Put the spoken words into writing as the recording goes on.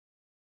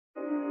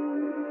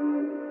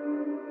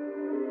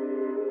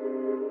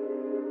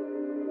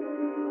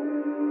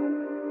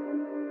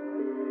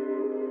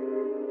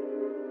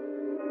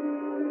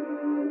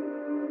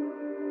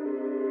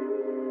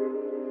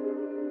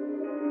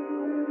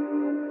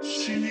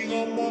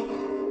Shinigama,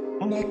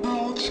 ま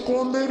た落ち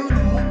込んでるの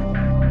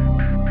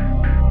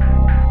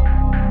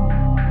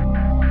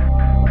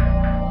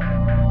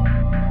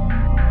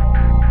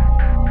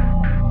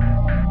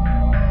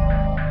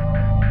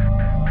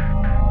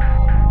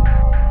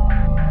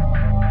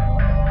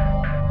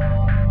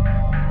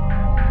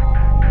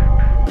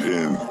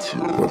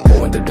We're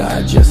born to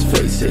die, just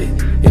face it.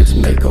 It's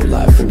Mvko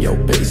live from your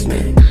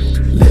basement.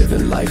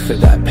 Living life for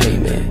that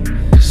payment.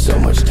 So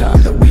much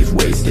time that we've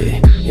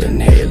wasted.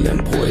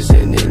 Inhaling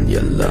poison in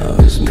your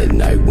lungs.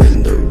 Midnight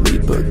when the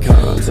reaper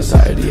comes.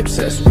 Society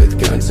obsessed with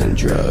guns and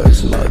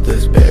drugs.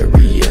 Mothers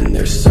burying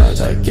their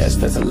sons. I guess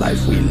that's a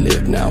life we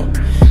live now.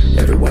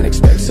 Everyone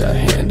expects a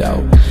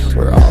handout.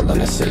 We're all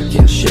on a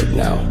sinking ship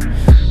now.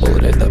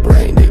 Bullet in the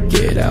brain to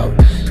get out.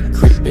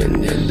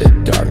 Creeping in the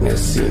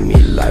darkness, see me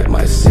light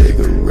my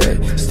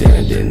cigarette.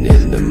 Standing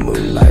in the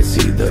moonlight,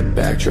 see the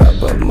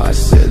backdrop of my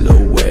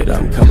silhouette.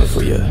 I'm coming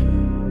for you.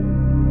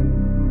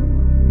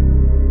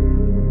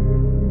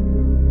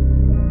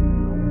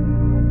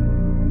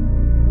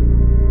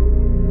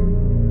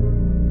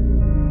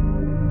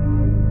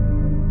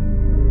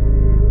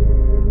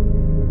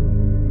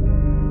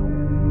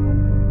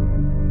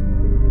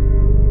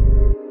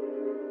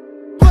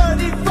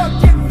 Bloody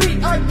fucking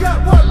feet, I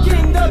got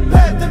walking the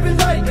path of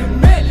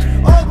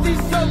enlightenment. All these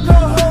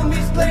so-called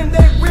homies claim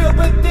they real,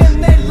 but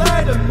then they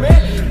lie to me.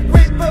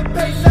 Reaper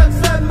pace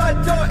outside my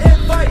door,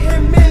 invite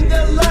him in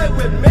to lie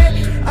with me.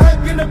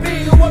 I'm gonna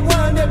be who I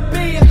wanna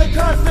be at the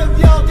cost of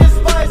y'all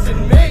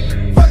despising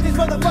me. Fuck these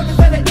motherfuckers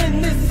that are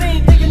in this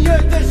scene, thinking you're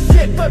the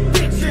shit, but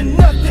bitch you're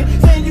nothing.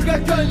 Saying you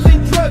got guns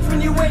and drugs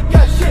when you ain't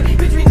got shit,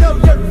 bitch we know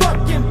you're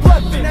fucking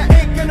bluffing. I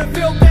ain't gonna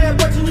feel bad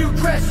watching you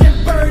crash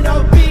and burn,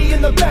 I'll be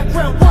in the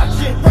background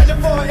watching. Right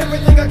for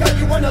everything I got,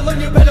 you wanna learn,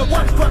 you better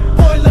watch. Fuck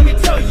boy, let me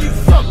tell you